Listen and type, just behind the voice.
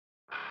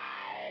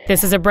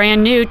This is a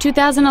brand new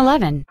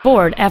 2011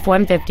 Ford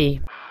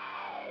F-150.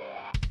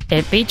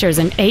 It features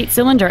an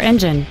 8-cylinder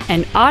engine,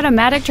 an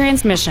automatic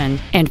transmission,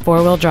 and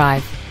 4-wheel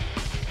drive.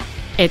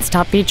 Its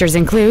top features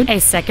include a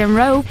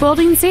second-row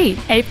folding seat,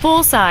 a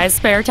full-size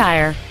spare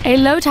tire, a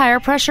low tire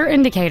pressure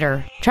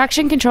indicator,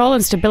 traction control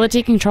and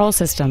stability control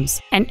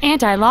systems, an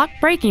anti-lock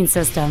braking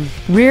system,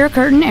 rear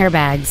curtain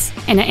airbags,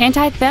 and an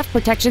anti-theft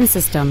protection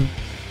system.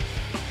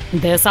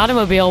 This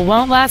automobile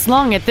won't last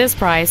long at this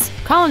price.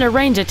 Call and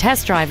arrange a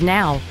test drive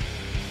now.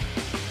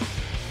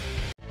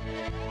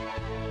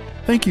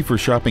 Thank you for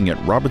shopping at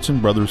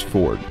Robinson Brothers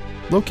Ford,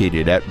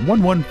 located at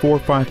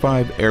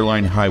 11455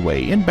 Airline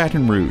Highway in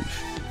Baton Rouge.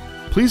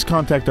 Please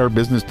contact our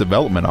business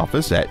development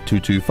office at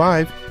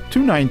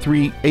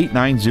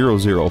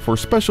 225-293-8900 for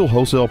special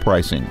wholesale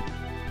pricing.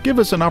 Give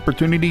us an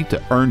opportunity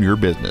to earn your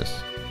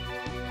business.